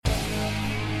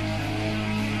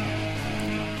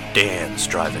Dan's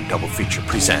Drive-In Double Feature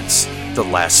presents The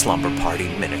Last Slumber Party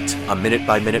Minute, a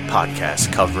minute-by-minute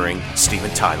podcast covering Steven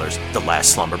Tyler's The Last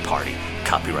Slumber Party,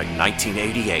 copyright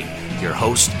 1988. Your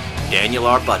host, Daniel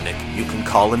R. Budnick. You can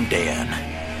call him Dan.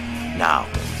 Now,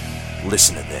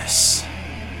 listen to this.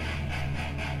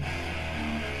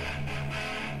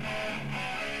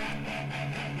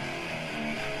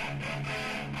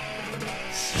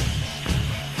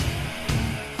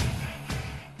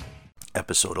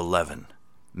 Episode 11.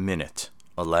 Minute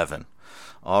 11.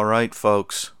 All right,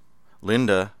 folks.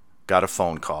 Linda got a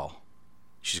phone call.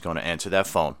 She's going to answer that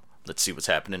phone. Let's see what's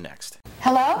happening next.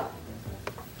 Hello?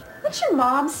 What's your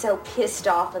mom so pissed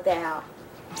off about?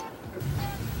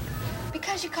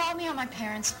 Because you called me on my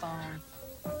parents' phone.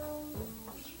 You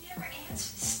never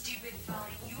answered the stupid phone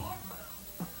in your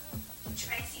room. Did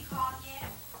Tracy call yet?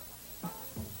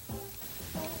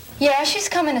 Yeah, she's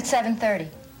coming at 7:30.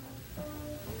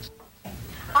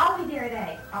 I'll be there at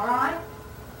 8, all right?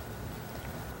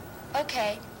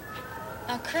 Okay.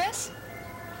 Now, Chris,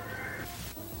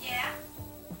 Yeah?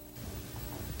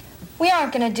 we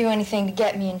aren't going to do anything to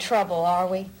get me in trouble, are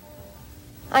we?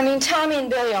 I mean, Tommy and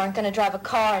Billy aren't going to drive a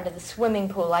car into the swimming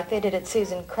pool like they did at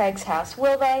Susan Craig's house,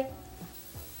 will they?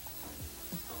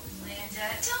 Linda,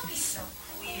 don't be so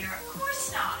queer. Of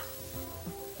course not.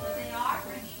 But they are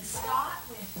bringing Scott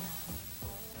with them.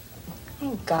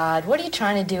 Oh, God, what are you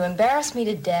trying to do? Embarrass me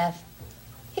to death?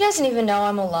 He doesn't even know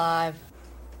I'm alive.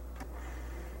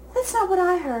 That's not what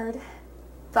I heard.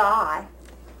 Bye.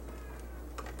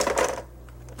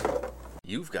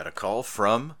 You've got a call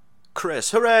from Chris.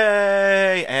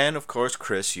 Hooray! And, of course,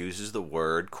 Chris uses the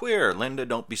word queer. Linda,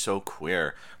 don't be so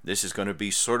queer. This is going to be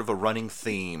sort of a running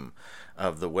theme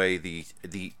of the way the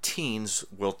teens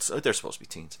will... they're supposed to be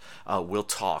teens. Will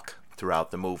talk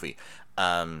throughout the movie.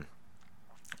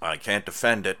 I can't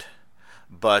defend it,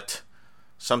 but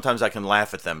sometimes I can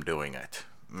laugh at them doing it.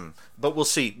 But we'll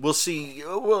see.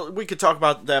 Well, we could talk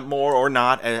about that more or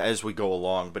not as we go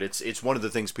along. But it's one of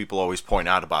the things people always point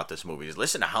out about this movie is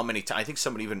listen to how many times. I think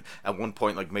somebody even at one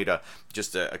point made a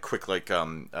quick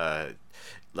montage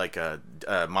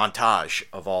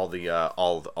of all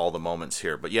the moments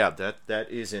here. But yeah,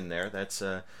 that is in there. That's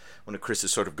one of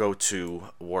Chris's sort of go-to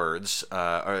words,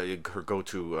 or her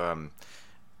go-to.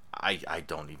 I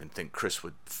don't even think Chris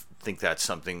would think that's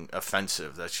something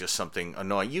offensive. That's just something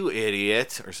annoying. You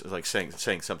idiot, or like saying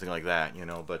something like that, you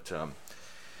know. But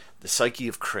the psyche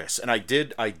of Chris, and I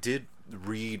did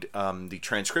read the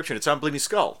transcription. It's on Bleeding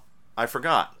Skull. I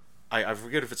forgot. I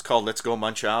forget if it's called Let's Go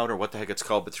Munch Out or what the heck it's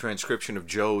called, but the transcription of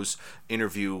Joe's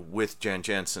interview with Jan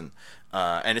Jansen.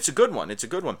 And it's a good one.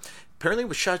 Apparently it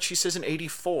was shot, she says, in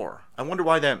 1984. I wonder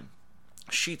why that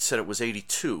sheet said it was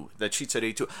 1982. That sheet said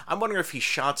 1982. I'm wondering if he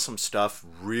shot some stuff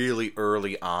really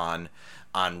early on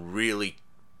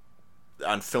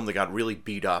film that got really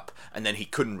beat up, and then he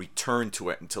couldn't return to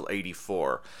it until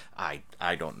 1984. I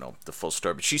don't know the full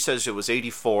story, but she says it was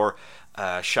 1984,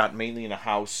 shot mainly in a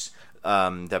house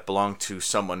that belonged to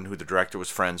someone who the director was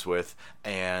friends with,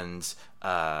 and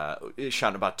it shot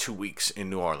in about 2 weeks in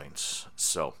New Orleans.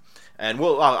 So, and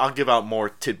I'll give out more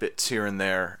tidbits here and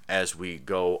there as we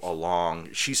go along.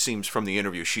 From the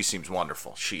interview, she seems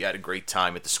wonderful. She had a great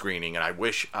time at the screening, and I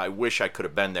wish I could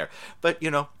have been there. But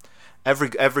you know,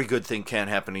 every good thing can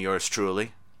happen to yours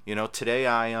truly. You know, today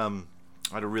I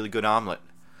had a really good omelet.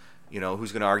 You know,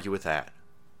 who's going to argue with that?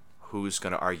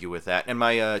 And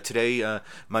my today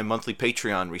my monthly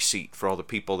Patreon receipt for all the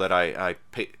people that I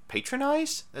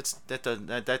patronize. That's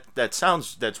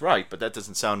right, but that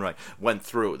doesn't sound right. Went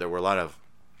through. There were a lot of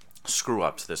screw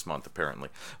ups this month apparently.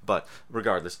 But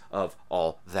regardless of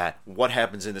all that, what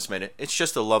happens in this minute? It's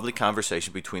just a lovely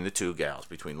conversation between the two gals,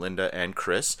 between Linda and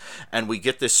Chris, and we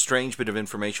get this strange bit of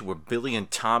information where Billy and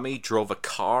Tommy drove a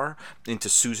car into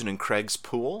Susan and Craig's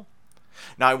pool.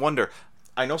 Now I wonder.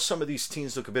 I know some of these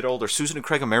teens look a bit older. Susan and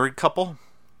Craig, a married couple?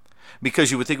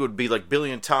 Because you would think it would be like Billy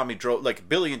and Tommy,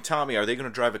 are they going to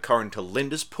drive a car into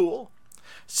Linda's pool?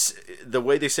 The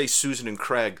way they say Susan and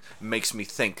Craig makes me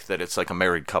think that it's like a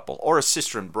married couple. Or a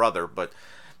sister and brother, but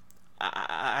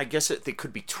I guess they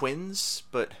could be twins,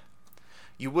 but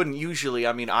you wouldn't usually.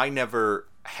 I mean, I never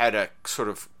had a sort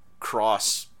of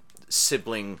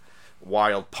cross-sibling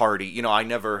wild party. You know, I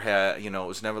never had, it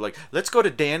was never like, let's go to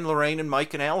Dan, Lorraine, and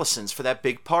Mike and Allison's for that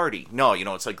big party. No,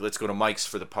 it's like, let's go to Mike's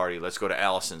for the party. Let's go to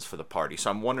Allison's for the party. So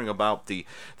I'm wondering about the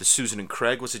Susan and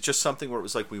Craig. Was it just something where it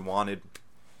was like they wanted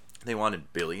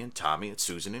Billy and Tommy at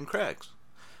Susan and Craig's?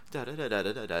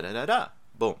 Da-da-da-da-da-da-da-da-da.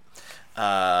 Boom.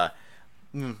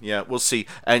 Yeah, we'll see.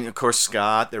 And, of course,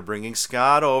 Scott. They're bringing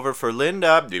Scott over for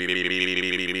Linda.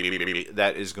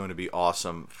 That is going to be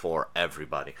awesome for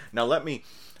everybody. Now, let me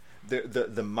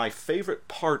the my favorite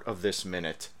part of this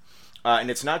minute,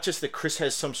 and it's not just that Chris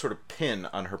has some sort of pin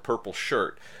on her purple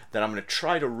shirt that I'm going to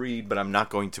try to read, but I'm not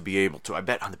going to be able to. I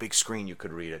bet on the big screen you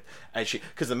could read it. And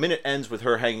because the minute ends with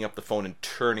her hanging up the phone and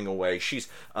turning away. She's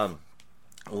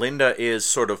Linda is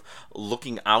sort of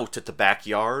looking out at the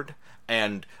backyard,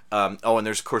 and and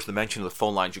there's of course the mention of the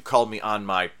phone lines. You called me on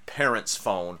my parents'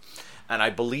 phone. And I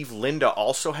believe Linda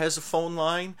also has a phone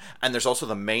line, and there's also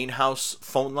the main house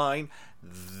phone line.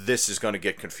 This is going to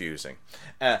get confusing.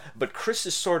 But Chris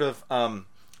is sort of,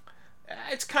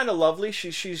 it's kind of lovely.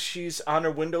 She's on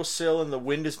her windowsill, and the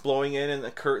wind is blowing in, and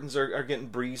the curtains are getting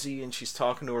breezy, and she's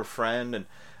talking to her friend.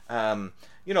 And,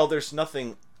 there's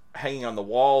nothing hanging on the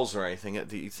walls or anything.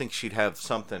 You think she'd have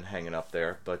something hanging up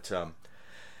there, but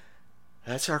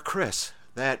that's our Chris.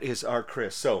 That is our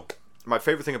Chris. So, my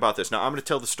favorite thing about this, now I'm going to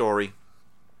tell the story,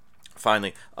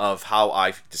 finally, of how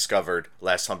I discovered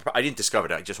Last Slumber Party. I didn't discover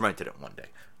it, I just rented it one day.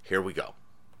 Here we go.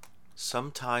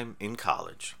 Sometime in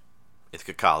college,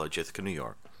 Ithaca, New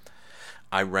York,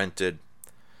 I rented,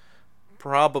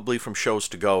 probably from Shows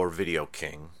to Go or Video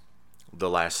King, The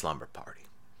Last Slumber Party.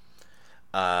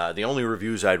 The only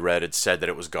reviews I'd read had said that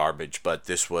it was garbage, but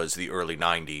this was the early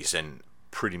 90s, and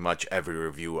pretty much every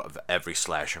review of every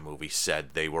slasher movie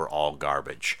said they were all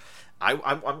garbage.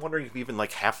 I'm wondering if even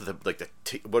like half of the the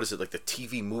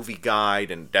TV Movie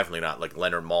Guide, and definitely not like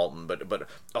Leonard Maltin, but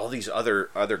all these other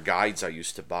guides I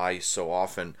used to buy so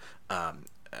often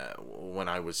when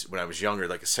I was younger,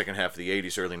 like the second half of the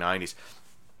 80s, early 90s.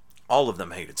 All of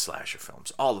them hated slasher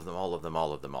films. All of them.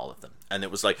 And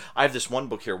it was like, I have this one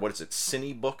book here, what is it,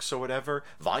 Cine Books or whatever?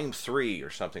 Volume 3 or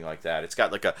something like that. It's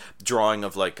got like a drawing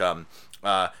of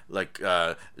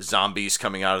zombies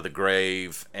coming out of the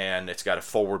grave, and it's got a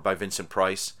foreword by Vincent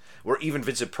Price, where even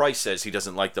Vincent Price says he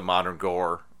doesn't like the modern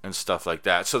gore and stuff like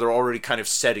that. So they're already kind of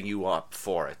setting you up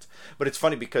for it. But it's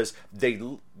funny because they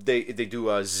do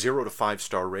 0 to 5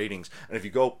 star ratings, and if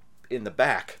you go in the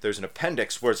back, there's an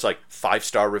appendix where it's like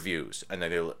 5-star reviews, and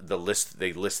then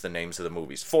they list the names of the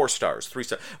movies. 4 stars, 3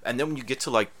 stars, and then when you get to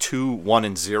like 2, 1,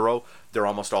 and 0, they're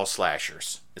almost all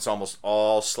slashers. It's almost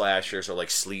all slashers or like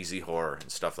sleazy horror and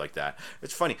stuff like that.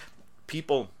 It's funny,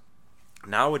 people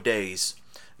nowadays,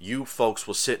 you folks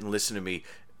will sit and listen to me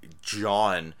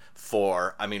jawing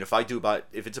for,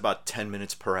 if it's about 10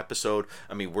 minutes per episode,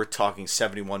 we're talking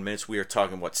 71 minutes. We are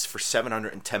talking, for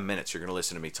 710 minutes you're going to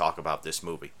listen to me talk about this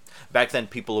movie. Back then,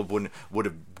 people would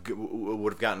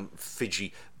have gotten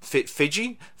fidgety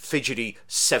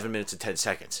 7 minutes and 10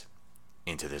 seconds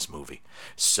into this movie.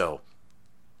 So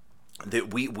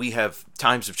we have,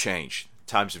 times have changed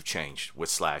with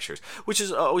slashers, which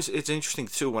is always, it's interesting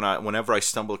too whenever I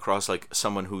stumble across like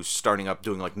someone who's starting up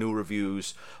doing like new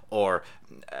reviews or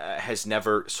has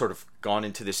never sort of gone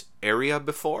into this area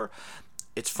before.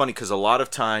 It's funny because a lot of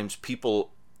times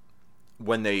people,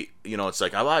 when they, it's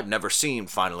like, I've never seen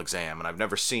Final Exam, and I've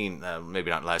never seen, maybe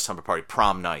not Last Slumber Party,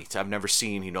 Prom Night, I've never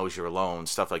seen He Knows You're Alone,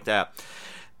 stuff like that.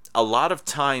 A lot of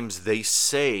times they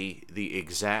say the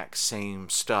exact same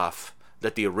stuff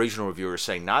that the original reviewers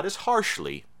say, not as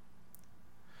harshly,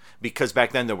 because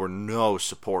back then there were no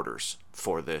supporters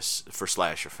for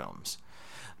slasher films.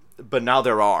 But now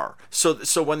there are.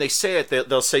 So when they say it,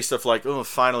 they'll say stuff like, "Oh,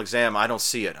 Final Exam, I don't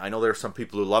see it. I know there are some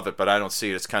people who love it, but I don't see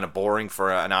it. It's kind of boring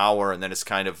for an hour, and then it's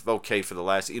kind of okay for the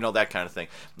last," that kind of thing.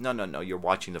 No, you're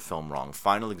watching the film wrong.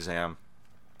 Final Exam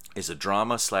is a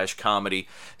drama/comedy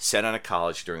set on a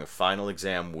college during a final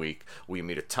exam week. We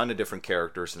meet a ton of different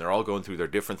characters, and they're all going through their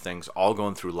different things, all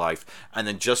going through life. And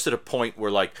then just at a point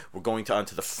where we're going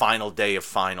onto the final day of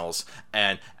finals,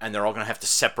 and they're all going to have to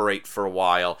separate for a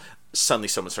while, suddenly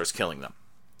someone starts killing them.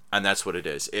 And that's what it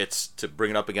is. It's, to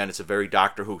bring it up again, it's a very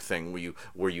Doctor Who thing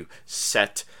where you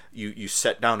set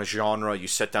down a genre, you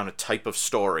set down a type of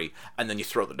story, and then you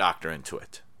throw the Doctor into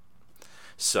it.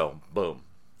 So, boom.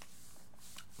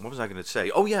 What was I going to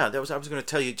say? Oh yeah, I was going to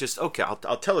tell you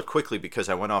I'll tell it quickly because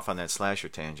I went off on that slasher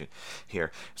tangent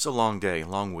here. It's a long day,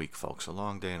 long week, folks. A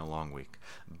long day and a long week.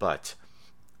 But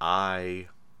I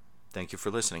thank you for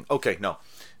listening. Okay, no.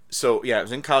 So yeah, I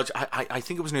was in college. I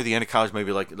think it was near the end of college,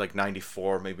 maybe like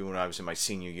 94, maybe when I was in my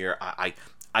senior year. I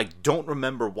don't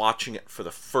remember watching it for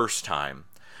the first time.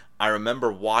 I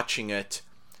remember watching it,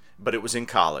 but it was in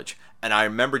college, and I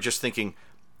remember just thinking,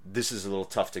 this is a little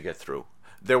tough to get through.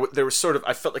 There was sort of,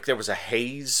 I felt like there was a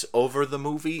haze over the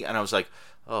movie, and I was like,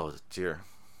 oh dear,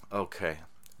 okay.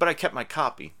 But I kept my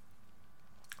copy,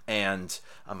 and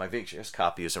my VHS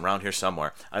copy is around here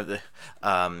somewhere. I have the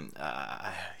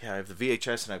I have the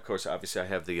VHS, and of course, obviously, I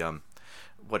have the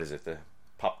the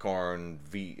popcorn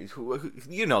the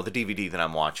DVD that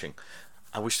I'm watching.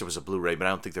 I wish there was a Blu-ray, but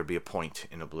I don't think there'd be a point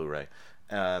in a Blu-ray.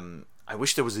 I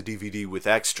wish there was a DVD with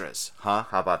extras, huh?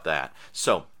 How about that?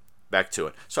 So, back to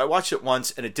it. So I watched it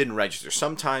once and it didn't register.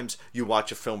 Sometimes you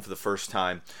watch a film for the first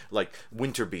time, like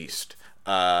Winter Beast.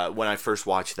 When I first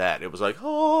watched that, it was like,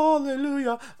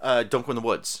 hallelujah. Don't Go in the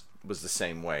Woods was the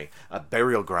same way.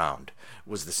 Burial Ground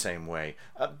was the same way.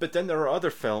 But then there are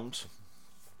other films,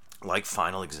 like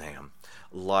Final Exam,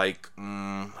 like,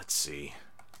 let's see,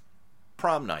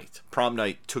 Prom Night. Prom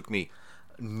Night took me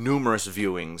numerous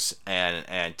viewings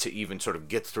and to even sort of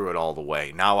get through it all the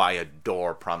way. Now I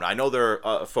adore Prom Night. I know there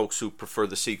are folks who prefer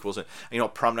the sequels,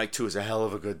 and Prom Night 2 is a hell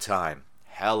of a good time.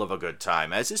 Hell of a good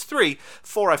time, as is 3.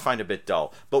 4 I find a bit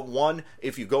dull, but 1,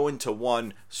 if you go into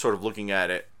 1 sort of looking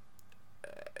at it,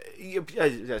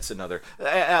 that's another.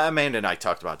 Amanda and I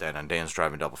talked about that on Dan's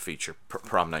Driving Double Feature,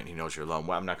 Prom Night and He Knows You're Alone.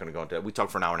 Well, I'm not going to go into that. We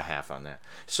talked for an hour and a half on that.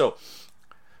 So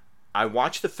I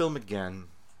watched the film again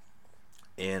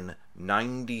in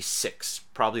 96,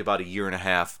 probably about a year and a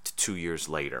half to 2 years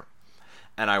later.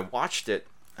 And I watched it,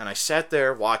 and I sat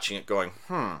there watching it going,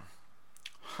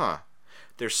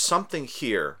 there's something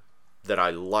here that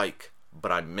I like,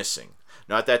 but I'm missing.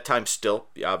 Now, at that time, still,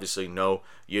 obviously,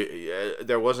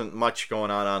 there wasn't much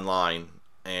going on online,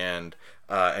 and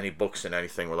any books and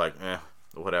anything were like,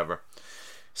 whatever.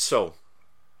 So,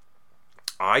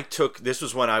 this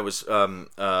was when I was,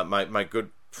 my good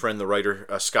friend, the writer,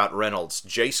 Scott Reynolds,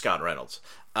 J. Scott Reynolds.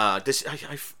 Never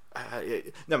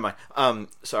mind.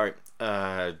 Sorry.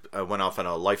 I went off on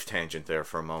a life tangent there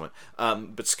for a moment.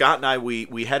 But Scott and I,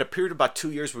 we had a period of about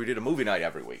 2 years where we did a movie night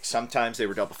every week. Sometimes they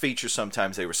were double features,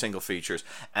 sometimes they were single features.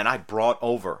 And I brought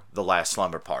over The Last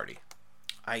Slumber Party.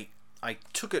 I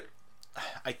took it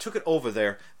over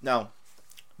there. Now,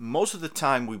 most of the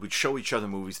time we would show each other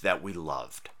movies that we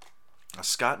loved. Now,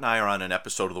 Scott and I are on an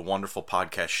episode of the wonderful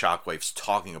podcast Shockwaves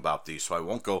talking about these, so I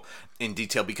won't go in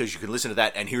detail because you can listen to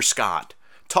that and hear Scott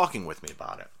talking with me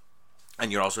about it.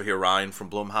 And you'll also hear Ryan from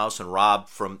Blumhouse and Rob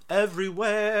from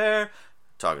everywhere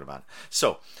talking about it.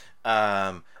 So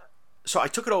I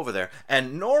took it over there.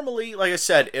 And normally, like I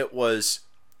said, it was,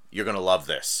 you're going to love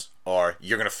this. Or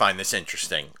you're going to find this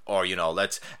interesting. Or,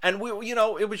 let's... And,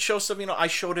 it would show some, I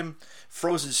showed him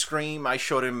Frozen Scream. I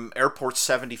showed him Airport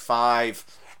 75.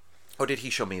 Oh, did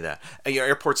he show me that?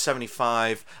 Airport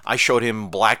 75. I showed him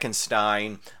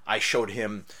Blackenstein. I showed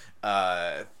him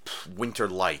Winter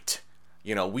Light.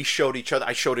 We showed each other.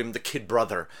 I showed him The Kid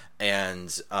Brother and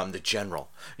The General.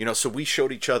 So we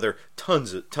showed each other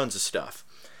tons of stuff.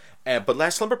 But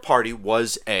Last Slumber Party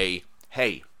was hey,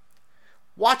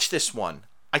 watch this one.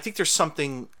 I think there's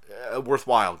something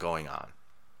worthwhile going on.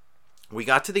 We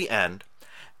got to the end,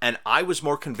 and I was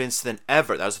more convinced than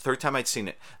ever, that was the third time I'd seen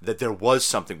it, that there was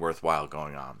something worthwhile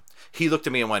going on. He looked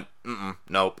at me and went,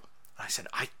 nope. I said,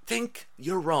 I think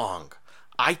you're wrong.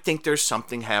 I think there's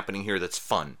something happening here that's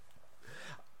fun.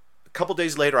 A couple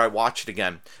days later, I watched it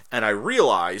again, and I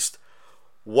realized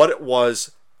what it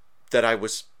was that I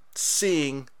was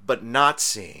seeing but not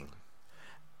seeing,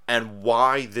 and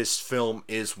why this film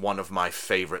is one of my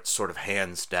favorites, sort of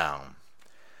hands down.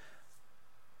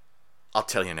 I'll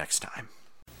tell you next time.